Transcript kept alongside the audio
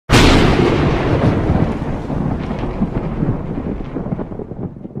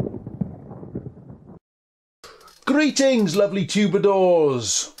Greetings, lovely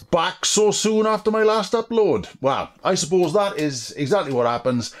Tubadors! Back so soon after my last upload? Well, I suppose that is exactly what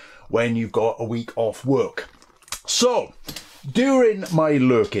happens when you've got a week off work. So, during my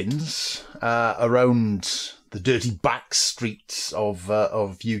lurkings around the dirty back streets of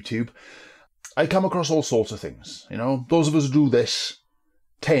YouTube, I come across all sorts of things. You know, those of us who do this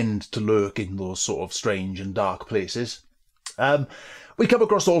tend to lurk in those sort of strange and dark places. We come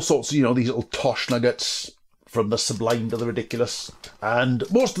across all sorts of, these little tosh nuggets, from the sublime to the ridiculous, and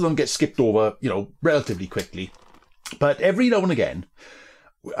most of them get skipped over, relatively quickly. But every now and again,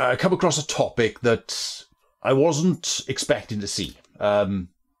 I come across a topic that I wasn't expecting to see.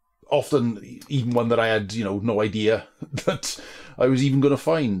 Often even one that I had, no idea that I was even going to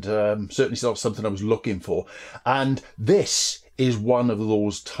find. Certainly not something I was looking for. And this is one of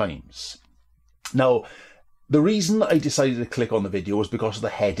those times. Now, the reason I decided to click on the video was because of the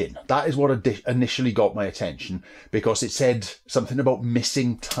heading. That is what initially got my attention, because it said something about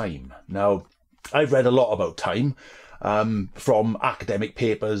missing time. Now, I've read a lot about time, from academic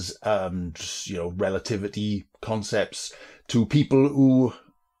papers and, relativity concepts to people who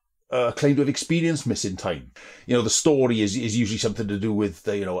claim to have experienced missing time. The story is usually something to do with,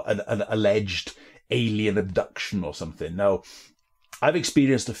 an alleged alien abduction or something. Now, I've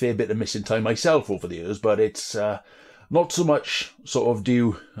experienced a fair bit of missing time myself over the years, but it's not so much sort of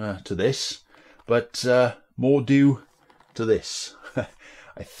due to this, but more due to this.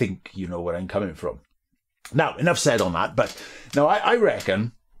 I think you know where I'm coming from. Now, enough said on that, but now I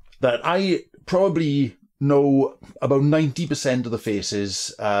reckon that I probably know about 90% of the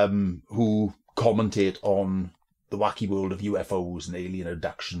faces who commentate on the wacky world of UFOs and alien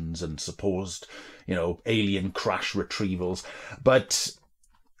abductions and supposed, alien crash retrievals. But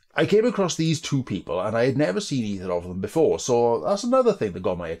I came across these two people and I had never seen either of them before. So that's another thing that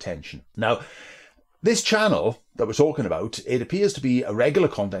got my attention. Now, this channel that we're talking about, it appears to be a regular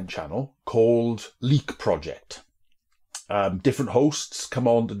content channel called Leak Project. Different hosts come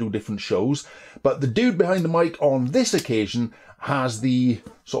on to do different shows, but the dude behind the mic on this occasion has the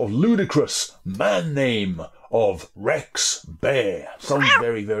sort of ludicrous man name of Rex Bear. Sounds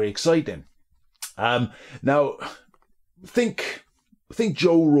very, very exciting. Now, think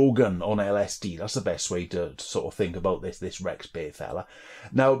Joe Rogan on LSD. That's the best way to sort of think about this Rex Bear fella.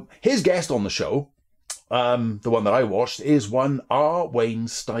 Now, his guest on the show, the one that I watched, is one R. Wayne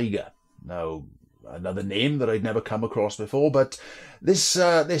Steiger. Now, another name that I'd never come across before, but this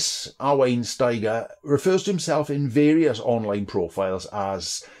R. Wayne Steiger refers to himself in various online profiles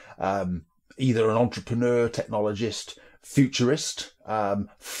as either an entrepreneur, technologist, futurist,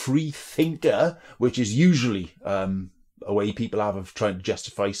 free thinker, which is usually a way people have of trying to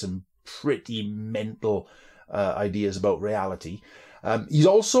justify some pretty mental ideas about reality. He's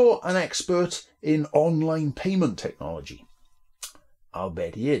also an expert in online payment technology. I'll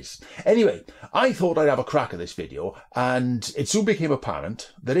bet he is. Anyway, I thought I'd have a crack at this video, and it soon became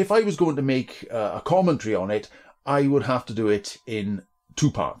apparent that if I was going to make a commentary on it, I would have to do it in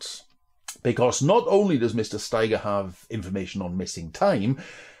two parts. Because not only does Mr. Steiger have information on missing time,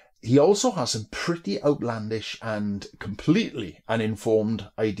 he also has some pretty outlandish and completely uninformed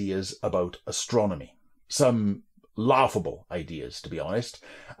ideas about astronomy. Some laughable ideas, to be honest,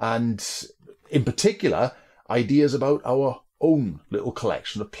 and in particular, ideas about our own little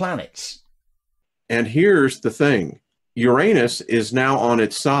collection of planets. And here's the thing. Uranus is now on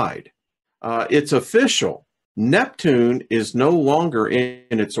its side. It's official. Neptune is no longer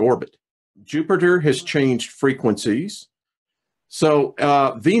in its orbit. Jupiter has changed frequencies. So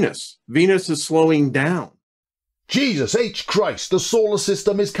Venus is slowing down. Jesus H. Christ, the solar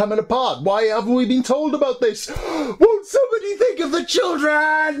system is coming apart. Why haven't we been told about this? Won't somebody think of the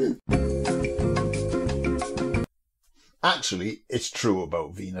children? Actually, it's true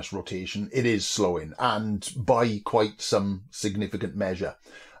about Venus rotation. It is slowing, and by quite some significant measure.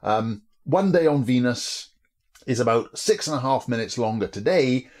 One day on Venus is about 6.5 minutes longer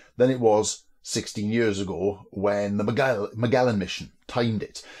today than it was 16 years ago when the Magellan mission timed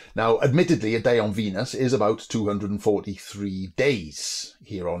it. Now, admittedly, a day on Venus is about 243 days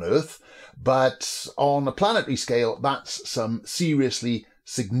here on Earth, but on a planetary scale, that's some seriously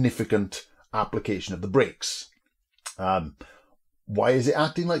significant application of the brakes. Why is it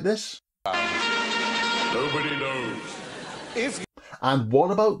acting like this? Nobody knows. And what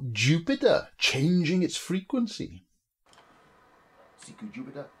about Jupiter changing its frequency? Secret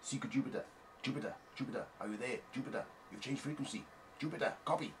Jupiter, secret Jupiter. Jupiter, Jupiter, are you there? Jupiter, you've changed frequency. Jupiter,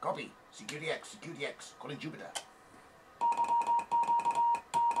 copy. Security X, calling Jupiter.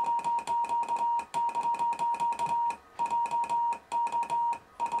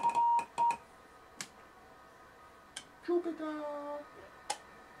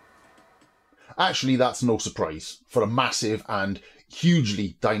 Actually, that's no surprise for a massive and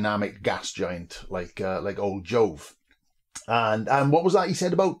hugely dynamic gas giant like old Jove. And what was that he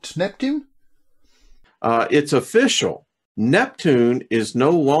said about Neptune? It's official. Neptune is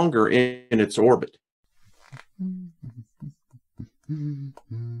no longer in its orbit.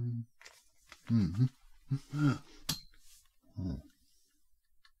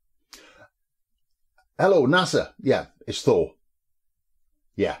 Hello, NASA. Yeah, it's Thor.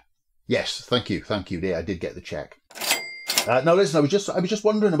 Yeah. Yes, thank you. Yeah, I did get the check. Now listen, I was just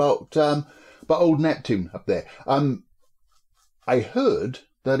wondering about old Neptune up there. I heard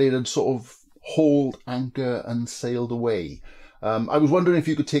that it had sort of hauled anchor and sailed away. I was wondering if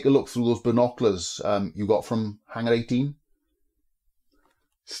you could take a look through those binoculars you got from Hangar 18.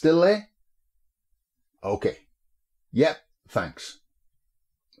 Still there? Okay. Yep, thanks.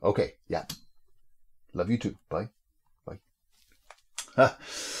 Okay, yeah. Love you too. Bye. Bye.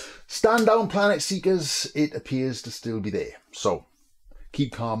 Stand down, planet seekers. It appears to still be there. So,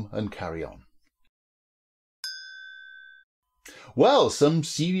 keep calm and carry on. Well, some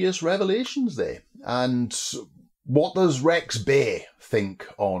serious revelations there. And what does Rex Bear think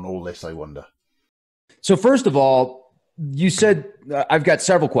on all this, I wonder? So first of all, you said, I've got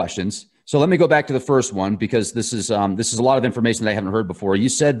several questions. So let me go back to the first one, because this is a lot of information that I haven't heard before. You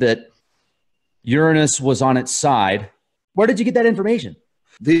said that Uranus was on its side. Where did you get that information?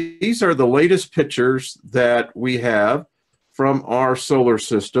 These are the latest pictures that we have from our solar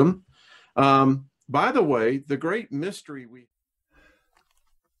system. By the way, the great mystery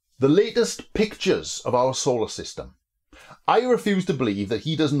The latest pictures of our solar system. I refuse to believe that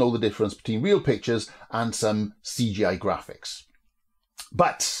he doesn't know the difference between real pictures and some CGI graphics.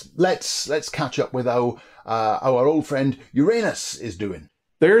 But let's catch up with how our old friend Uranus is doing.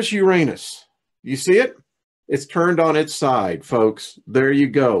 There's Uranus. You see it? It's turned on its side, folks. There you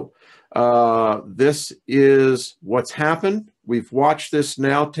go. This is what's happened. We've watched this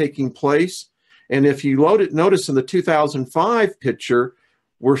now taking place. And if you notice in the 2005 picture,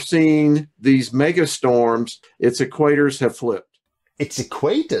 we're seeing these mega storms. Its equators have flipped. Its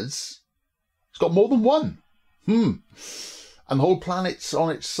equators? It's got more than one. And the whole planet's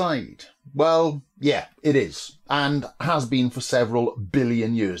on its side. Well, yeah, it is. And has been for several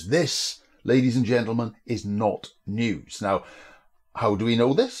billion years. This, ladies and gentlemen, is not news. Now, how do we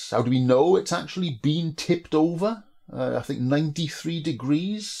know this? How do we know it's actually been tipped over? I think 93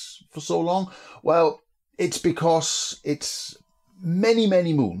 degrees for so long. Well, it's because it's many,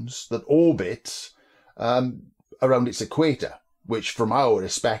 many moons that orbit around its equator, which from our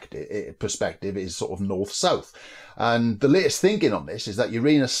perspective is sort of north-south. And the latest thinking on this is that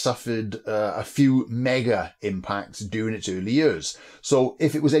Uranus suffered a few mega impacts during its early years. So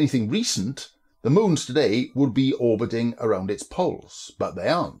if it was anything recent, the moons today would be orbiting around its poles, but they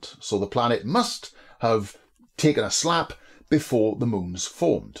aren't. So the planet must have taken a slap before the moons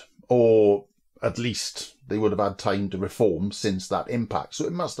formed, or at least they would have had time to reform since that impact. So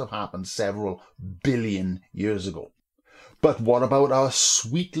it must have happened several billion years ago. But what about our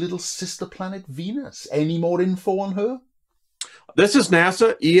sweet little sister planet Venus? Any more info on her? This is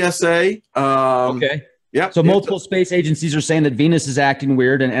NASA, ESA. Okay. Yeah. So multiple space agencies are saying that Venus is acting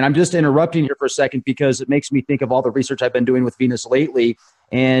weird. And I'm just interrupting here for a second because it makes me think of all the research I've been doing with Venus lately,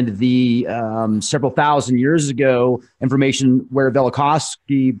 and the several thousand years ago information where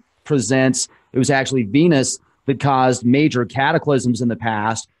Velikovsky presents it was actually Venus that caused major cataclysms in the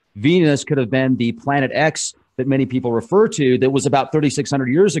past. Venus could have been the planet X that many people refer to that was about 3,600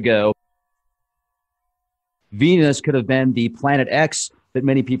 years ago. Venus could have been the planet X that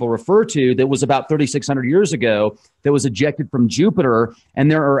many people refer to that was about 3,600 years ago that was ejected from Jupiter. And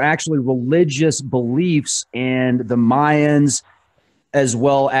there are actually religious beliefs in the Mayans, as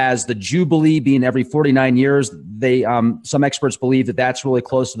well as the Jubilee being every 49 years. They, some experts believe that that's really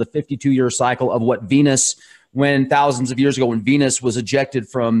close to the 52-year cycle of what Venus, when thousands of years ago, when Venus was ejected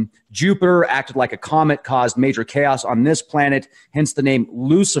from Jupiter, acted like a comet, caused major chaos on this planet, hence the name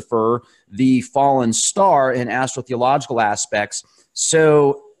Lucifer, the fallen star in astrotheological aspects.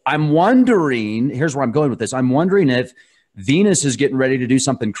 So I'm wondering, here's where I'm going with this. I'm wondering if Venus is getting ready to do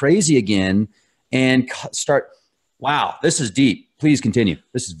something crazy again and start, wow, this is deep. Please continue.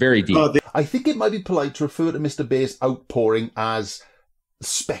 This is very deep. I think it might be polite to refer to Mr. Bear's outpouring as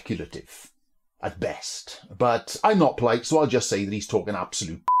speculative at best. But I'm not polite, so I'll just say that he's talking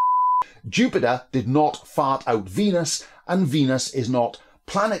absolute. Jupiter did not fart out Venus, and Venus is not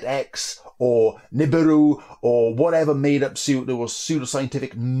Planet X or Nibiru or whatever made-up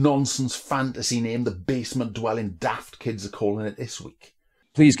pseudoscientific nonsense fantasy name the basement-dwelling daft kids are calling it this week.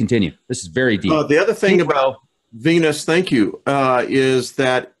 Please continue. This is very deep. The other thing about Venus, thank you, is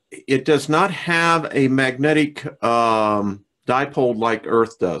that it does not have a magnetic dipole like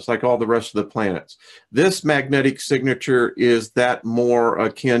Earth does, like all the rest of the planets. This magnetic signature is that more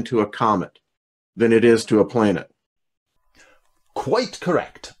akin to a comet than it is to a planet. Quite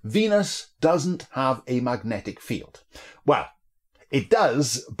correct. Venus doesn't have a magnetic field. Well, it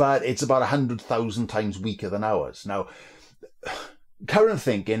does, but it's about 100,000 times weaker than ours. Now, current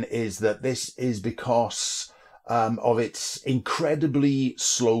thinking is that this is because of its incredibly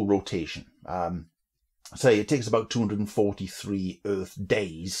slow rotation. Say it takes about 243 Earth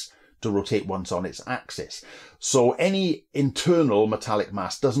days to rotate once on its axis. So any internal metallic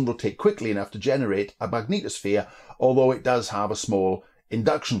mass doesn't rotate quickly enough to generate a magnetosphere, although it does have a small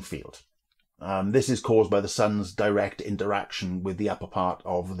induction field. This is caused by the sun's direct interaction with the upper part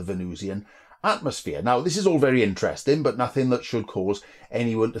of the Venusian atmosphere. Now, this is all very interesting, but nothing that should cause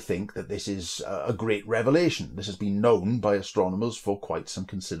anyone to think that this is a great revelation. This has been known by astronomers for quite some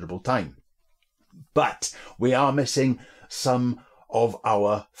considerable time. But we are missing some of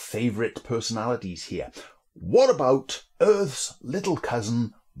our favourite personalities here. What about Earth's little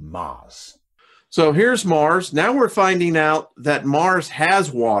cousin, Mars? So here's Mars. Now we're finding out that Mars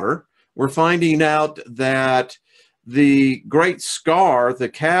has water. We're finding out that the great scar, the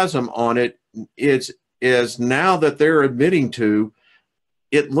chasm on it, is now that they're admitting to,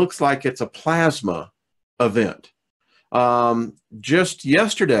 it looks like it's a plasma event. Just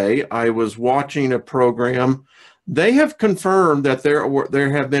yesterday, I was watching a program. They have confirmed that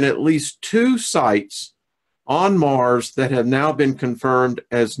there have been at least 2 sites on Mars that have now been confirmed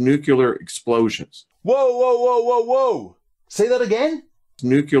as nuclear explosions. Whoa, whoa, whoa, whoa, whoa. Say that again?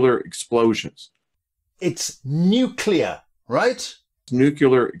 Nuclear explosions. It's nuclear, right?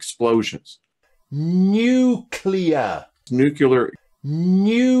 Nuclear explosions. Nuclear. Nuclear.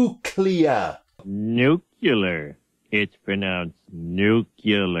 Nuclear. Nuclear. It's pronounced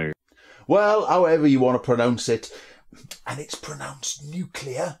nuclear. Well, however you want to pronounce it, and it's pronounced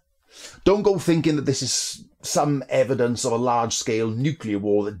nuclear. Don't go thinking that this is some evidence of a large-scale nuclear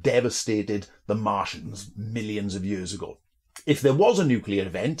war that devastated the Martians millions of years ago. If there was a nuclear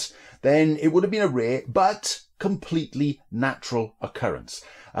event, then it would have been a rare but completely natural occurrence.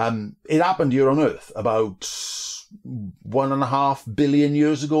 It happened here on Earth about 1.5 billion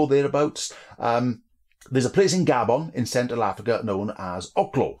years ago, thereabouts. There's a place in Gabon in Central Africa known as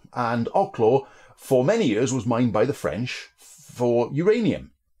Oklo, and Oklo for many years was mined by the French for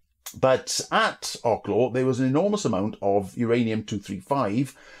uranium. But at Oklo there was an enormous amount of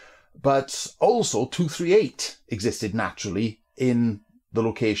uranium-235, but also 238 existed naturally in the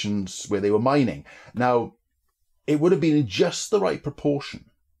locations where they were mining. Now, it would have been in just the right proportion,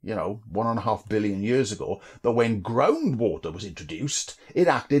 1.5 billion years ago, that when groundwater was introduced, it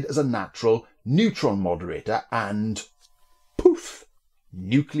acted as a natural neutron moderator and poof,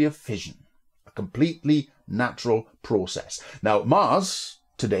 nuclear fission. A completely natural process. Now, Mars,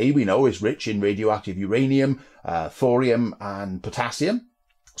 today we know, is rich in radioactive uranium, thorium and potassium,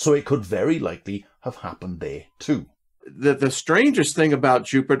 so it could very likely have happened there too. The strangest thing about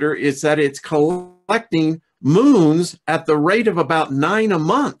Jupiter is that it's collecting moons at the rate of about 9 a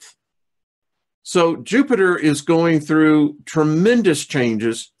month. So Jupiter is going through tremendous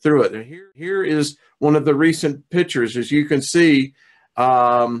changes through it. And here is one of the recent pictures. As you can see,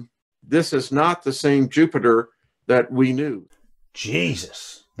 this is not the same Jupiter that we knew.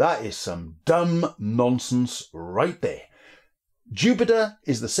 Jesus, that is some dumb nonsense right there. Jupiter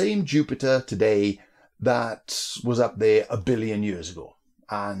is the same Jupiter today that was up there 1 billion years ago.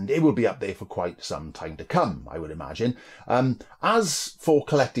 And it will be up there for quite some time to come, I would imagine. As for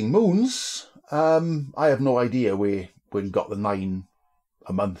collecting moons, I have no idea where he got the 9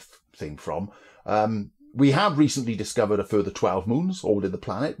 a month thing from. We have recently discovered a further 12 moons orbiting the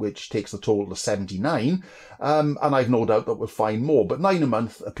planet, which takes the total to 79. And I've no doubt that we'll find more. But 9 a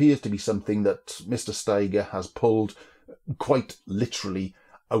month appears to be something that Mr. Steiger has pulled quite literally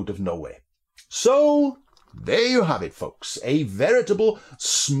out of nowhere. So there you have it, folks. A veritable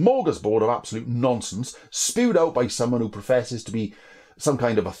smorgasbord of absolute nonsense spewed out by someone who professes to be some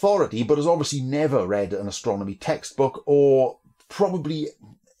kind of authority, but has obviously never read an astronomy textbook or probably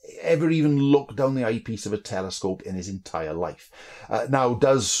ever even looked down the eyepiece of a telescope in his entire life. Now,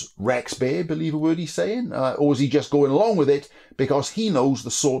 does Rex Bear believe a word he's saying? Or is he just going along with it because he knows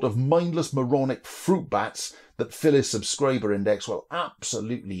the sort of mindless moronic fruit bats that fill his subscriber index will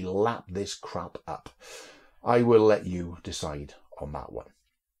absolutely lap this crap up? I will let you decide on that one.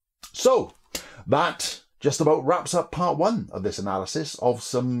 So, that just about wraps up part 1 of this analysis of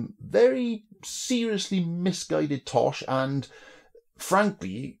some very seriously misguided tosh and,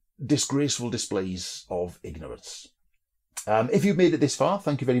 frankly, disgraceful displays of ignorance. If you've made it this far,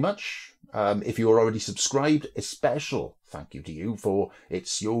 thank you very much. If you're already subscribed, a special thank you to you, for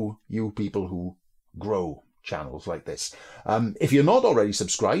it's you people who grow channels like this. If you're not already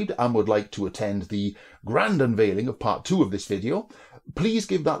subscribed and would like to attend the grand unveiling of part 2 of this video, please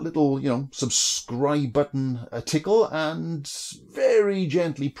give that little, subscribe button a tickle and very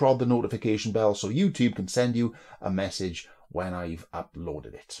gently prod the notification bell so YouTube can send you a message when I've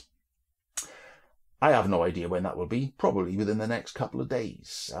uploaded it. I have no idea when that will be, probably within the next couple of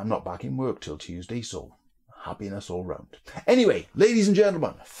days. I'm not back in work till Tuesday, so happiness all round. Anyway, ladies and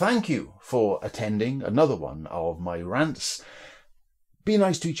gentlemen, thank you for attending another one of my rants. Be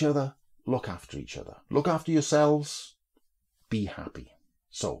nice to each other, look after each other, look after yourselves, be happy.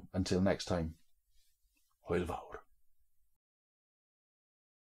 So, until next time, hwyl fawr.